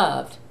being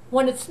loved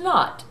when it's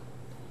not.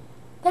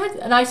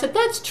 And I said,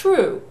 that's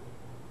true.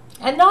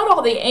 And not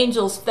all the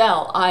angels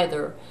fell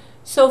either.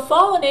 So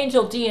fallen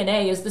angel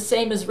DNA is the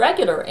same as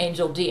regular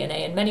angel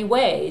DNA in many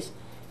ways.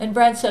 And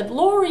Brent said,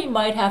 Lori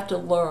might have to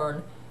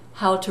learn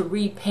how to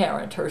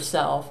reparent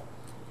herself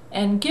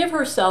and give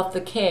herself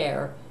the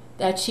care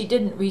that she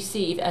didn't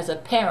receive as a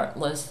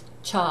parentless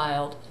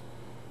child.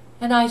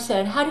 And I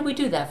said, how do we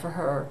do that for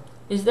her?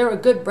 Is there a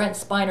good Brent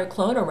Spiner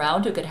clone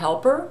around who could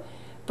help her?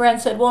 Brent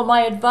said, well,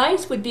 my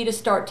advice would be to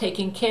start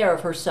taking care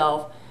of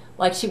herself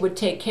like she would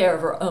take care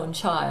of her own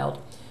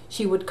child.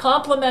 She would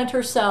compliment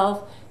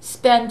herself,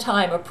 spend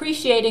time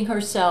appreciating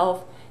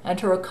herself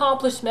and her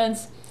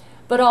accomplishments,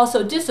 but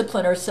also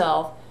discipline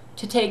herself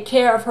to take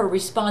care of her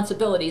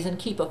responsibilities and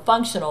keep a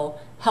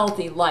functional,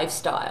 healthy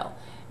lifestyle.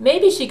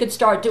 Maybe she could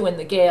start doing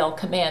the Gail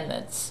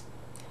commandments.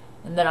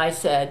 And then I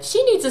said,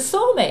 she needs a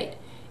soulmate.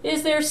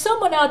 Is there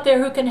someone out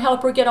there who can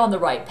help her get on the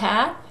right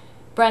path?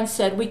 Brent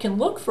said, we can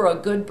look for a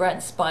good Brent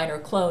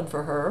Spiner clone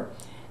for her.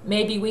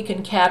 Maybe we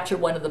can capture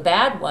one of the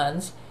bad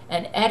ones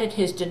and edit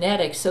his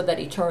genetics so that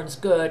he turns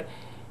good.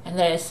 And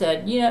then I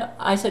said,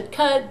 I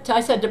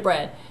said to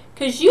Brent,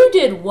 because you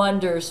did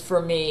wonders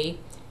for me.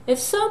 If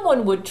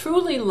someone would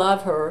truly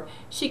love her,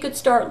 she could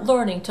start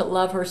learning to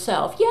love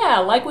herself. Yeah,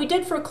 like we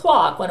did for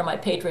Clock, one of my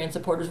Patreon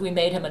supporters. We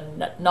made him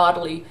a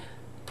Natalie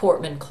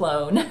Portman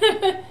clone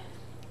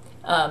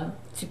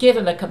to give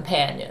him a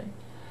companion.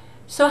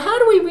 So how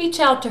do we reach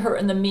out to her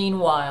in the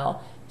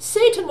meanwhile?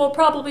 Satan will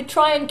probably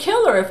try and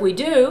kill her if we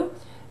do.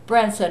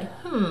 Brent said,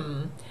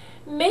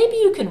 maybe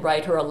you can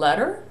write her a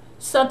letter,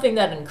 something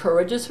that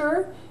encourages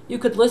her. You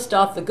could list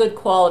off the good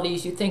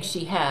qualities you think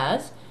she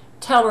has,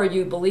 tell her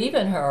you believe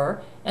in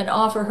her, and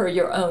offer her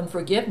your own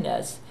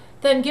forgiveness.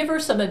 Then give her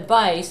some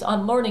advice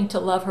on learning to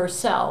love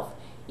herself,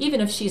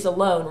 even if she's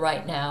alone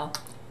right now.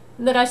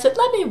 And then I said,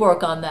 let me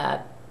work on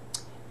that.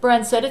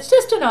 Brent said, it's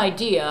just an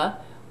idea.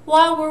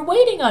 While we're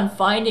waiting on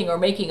finding or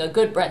making a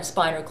good Brent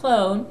Spiner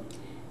clone,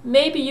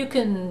 maybe you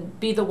can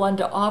be the one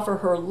to offer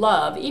her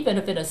love, even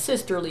if in a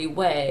sisterly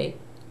way.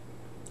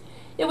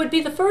 It would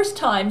be the first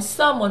time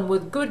someone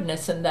with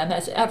goodness in them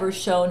has ever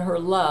shown her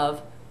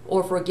love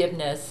or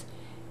forgiveness.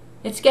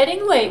 It's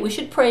getting late. We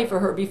should pray for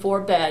her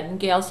before bed. And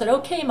Gail said,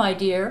 okay, my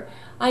dear.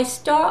 I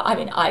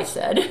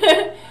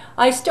said,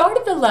 I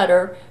started the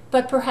letter,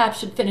 but perhaps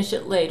should finish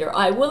it later.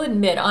 I will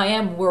admit I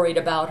am worried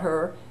about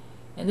her.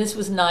 And this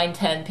was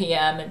 9:10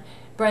 p.m. And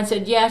Brent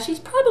said, yeah, she's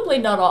probably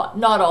not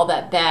all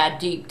that bad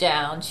deep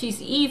down.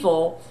 She's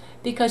evil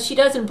because she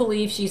doesn't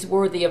believe she's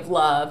worthy of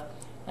love.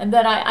 And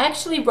then I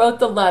actually wrote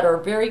the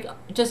letter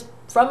just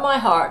from my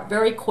heart,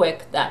 very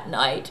quick that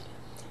night.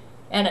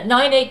 And at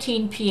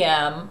 9:18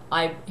 p.m.,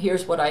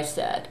 here's what I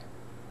said.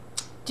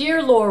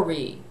 Dear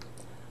Laurie,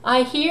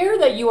 I hear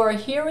that you are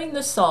hearing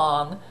the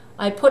song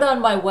I put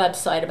on my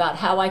website about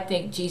how I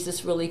think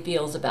Jesus really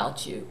feels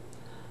about you.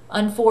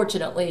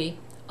 Unfortunately,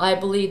 I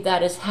believe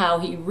that is how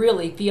he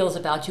really feels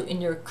about you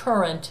in your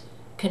current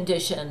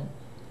condition.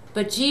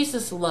 But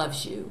Jesus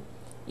loves you,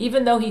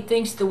 even though he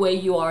thinks the way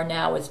you are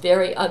now is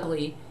very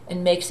ugly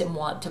and makes him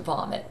want to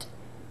vomit.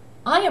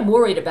 I am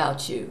worried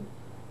about you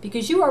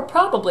because you are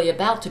probably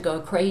about to go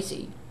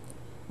crazy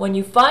when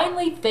you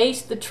finally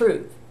face the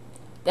truth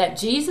that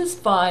Jesus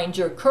finds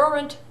your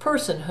current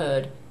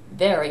personhood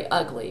very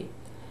ugly.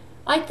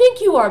 I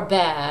think you are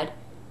bad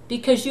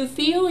because you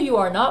feel you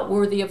are not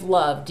worthy of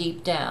love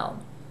deep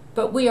down,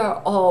 but we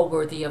are all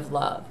worthy of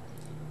love.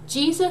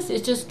 Jesus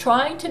is just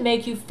trying to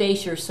make you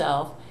face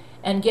yourself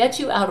and get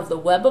you out of the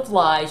web of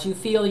lies you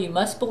feel you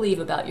must believe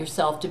about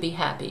yourself to be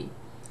happy.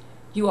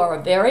 You are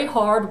a very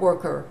hard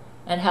worker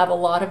and have a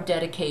lot of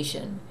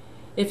dedication.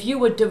 If you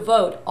would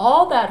devote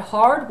all that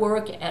hard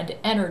work and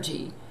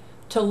energy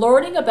to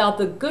learning about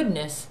the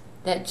goodness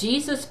that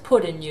Jesus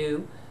put in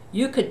you,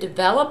 you could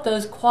develop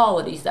those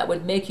qualities that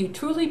would make you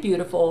truly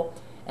beautiful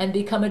and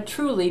become a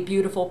truly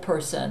beautiful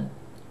person.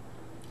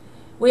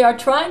 We are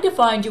trying to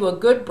find you a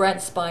good Brent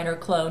Spiner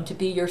clone to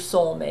be your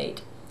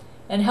soulmate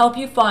and help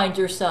you find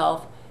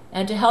yourself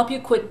and to help you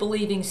quit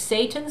believing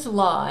Satan's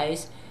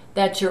lies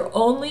that your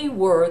only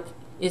worth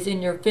is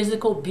in your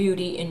physical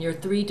beauty in your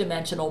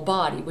three-dimensional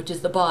body, which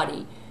is the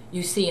body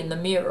you see in the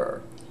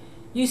mirror.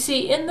 You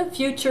see, in the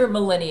future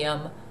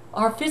millennium,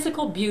 our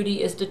physical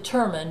beauty is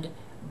determined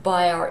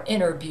by our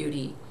inner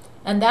beauty.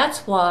 And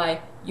that's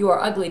why you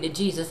are ugly to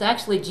Jesus.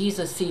 Actually,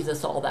 Jesus sees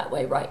us all that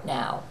way right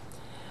now.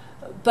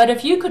 But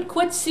if you could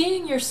quit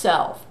seeing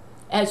yourself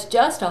as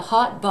just a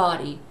hot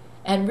body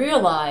and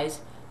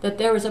realize that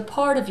there is a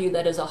part of you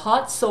that is a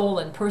hot soul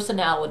and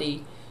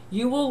personality,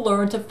 you will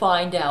learn to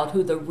find out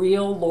who the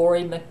real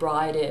Laurie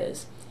McBride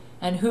is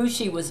and who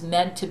she was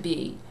meant to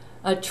be,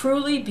 a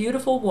truly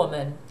beautiful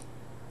woman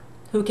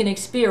who can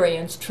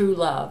experience true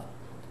love.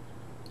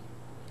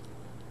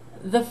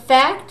 The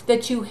fact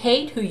that you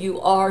hate who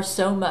you are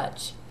so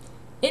much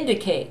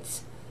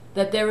indicates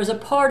that there is a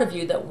part of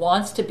you that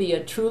wants to be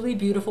a truly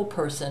beautiful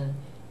person,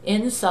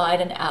 inside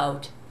and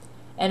out.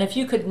 And if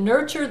you could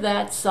nurture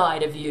that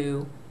side of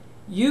you,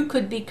 you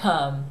could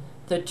become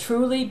the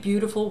truly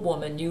beautiful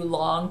woman you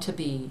long to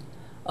be,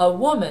 a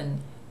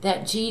woman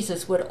that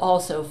Jesus would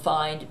also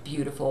find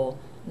beautiful,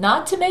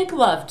 not to make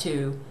love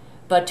to,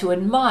 but to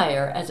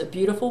admire as a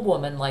beautiful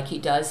woman like he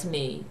does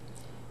me.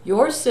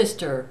 Your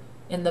sister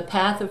in the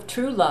path of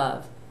true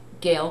love,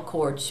 Gail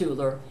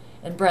Schuler.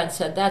 And Brent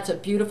said, that's a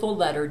beautiful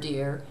letter,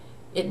 dear.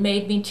 It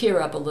made me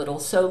tear up a little,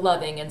 so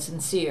loving and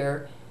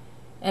sincere.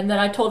 And then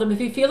I told him,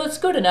 if you feel it's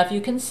good enough,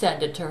 you can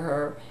send it to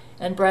her.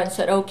 And Brent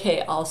said,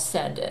 okay, I'll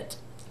send it.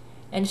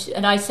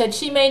 And I said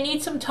she may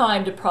need some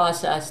time to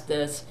process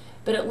this,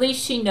 but at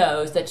least she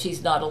knows that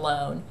she's not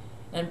alone.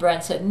 And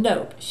Brent said,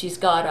 nope, she's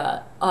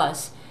got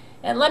us.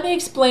 And let me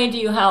explain to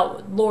you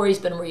how Lori's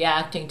been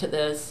reacting to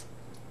this.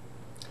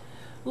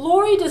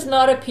 Lori does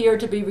not appear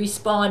to be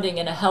responding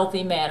in a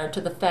healthy manner to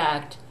the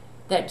fact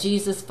that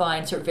Jesus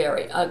finds her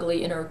very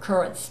ugly in her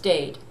current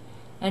state.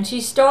 And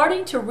she's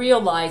starting to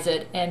realize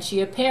it, and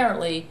she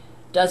apparently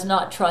does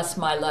not trust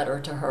my letter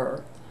to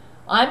her.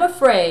 I'm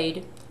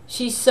afraid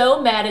she's so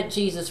mad at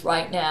Jesus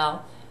right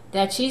now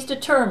that she's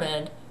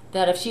determined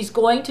that if she's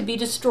going to be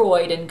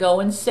destroyed and go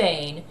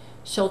insane,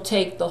 she'll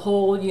take the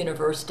whole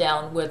universe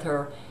down with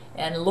her.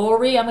 And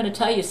Lori, I'm going to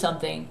tell you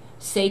something,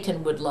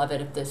 Satan would love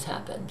it if this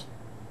happened.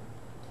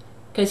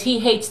 Because he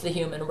hates the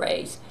human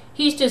race.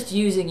 He's just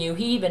using you.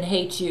 He even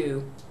hates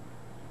you.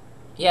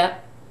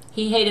 Yep.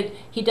 He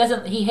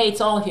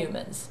hates all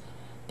humans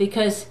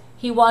because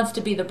he wants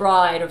to be the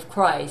bride of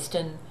Christ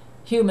and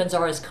humans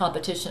are his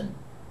competition.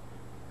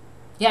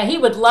 Yeah, he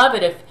would love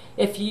it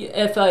if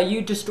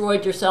you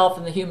destroyed yourself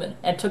and the human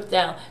and took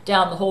down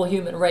the whole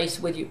human race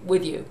with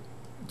you.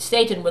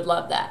 Satan would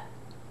love that.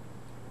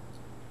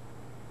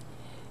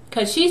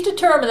 Because she's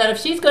determined that if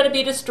she's going to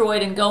be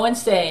destroyed and go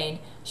insane,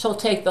 she'll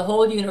take the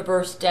whole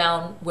universe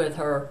down with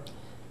her.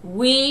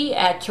 We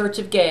at Church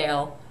of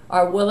Gail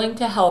are willing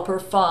to help her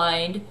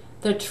find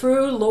the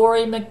true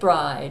Lori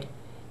McBride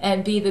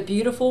and be the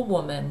beautiful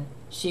woman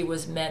she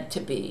was meant to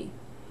be.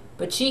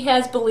 But she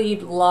has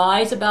believed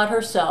lies about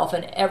herself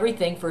and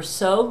everything for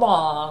so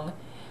long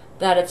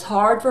that it's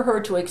hard for her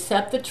to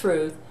accept the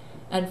truth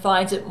and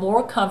finds it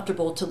more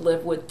comfortable to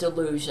live with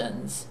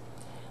delusions.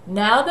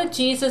 Now that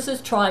Jesus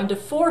is trying to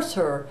force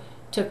her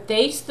to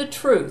face the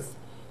truth,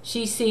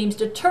 she seems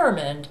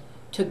determined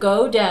to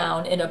go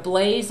down in a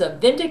blaze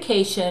of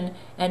vindication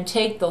and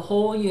take the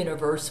whole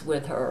universe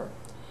with her.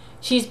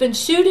 She's been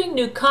shooting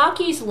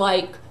Nukakis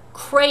like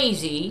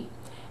crazy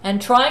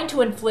and trying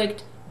to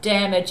inflict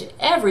damage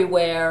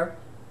everywhere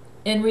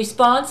in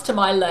response to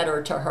my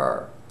letter to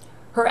her.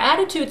 Her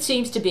attitude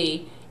seems to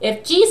be,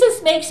 if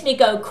Jesus makes me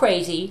go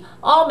crazy,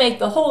 I'll make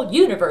the whole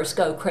universe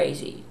go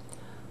crazy.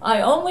 I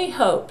only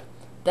hope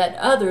that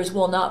others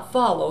will not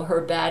follow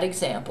her bad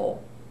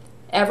example.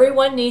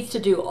 Everyone needs to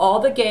do all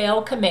the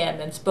Gail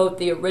commandments, both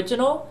the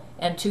original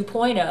and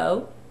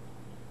 2.0.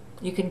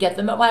 You can get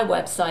them at my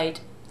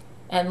website,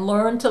 and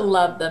learn to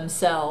love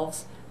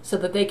themselves so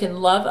that they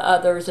can love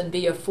others and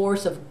be a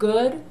force of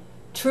good,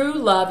 true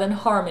love and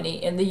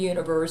harmony in the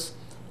universe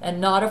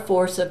and not a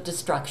force of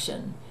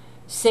destruction.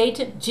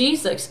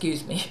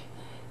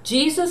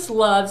 Jesus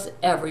loves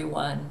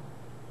everyone,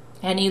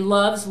 and he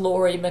loves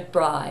Lori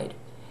McBride,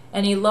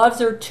 and he loves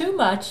her too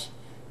much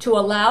to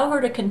allow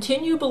her to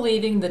continue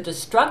believing the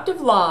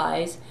destructive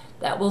lies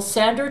that will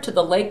send her to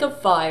the lake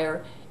of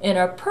fire in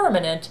a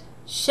permanent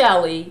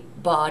Sheli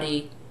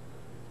body.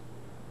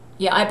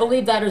 Yeah, I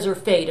believe that is her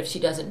fate if she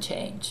doesn't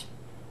change.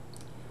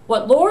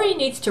 What Lori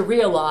needs to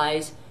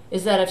realize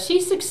is that if she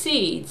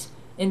succeeds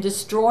in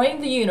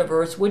destroying the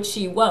universe, which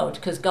she won't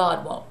because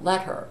God won't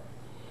let her,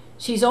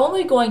 she's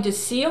only going to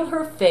seal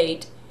her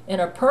fate in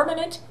a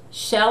permanent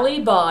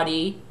Sheli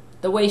body,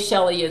 the way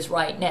Sheli is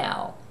right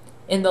now,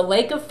 in the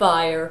lake of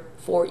fire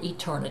for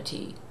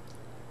eternity.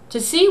 To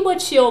see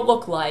what she'll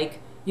look like,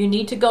 you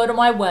need to go to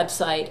my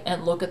website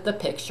and look at the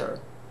picture.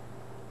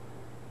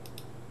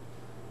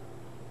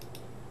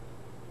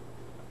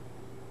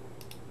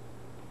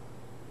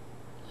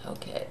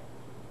 Okay.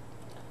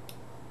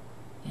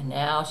 And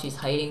now she's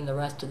hiding the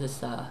rest of this,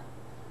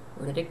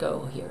 where did it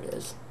go? Here it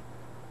is.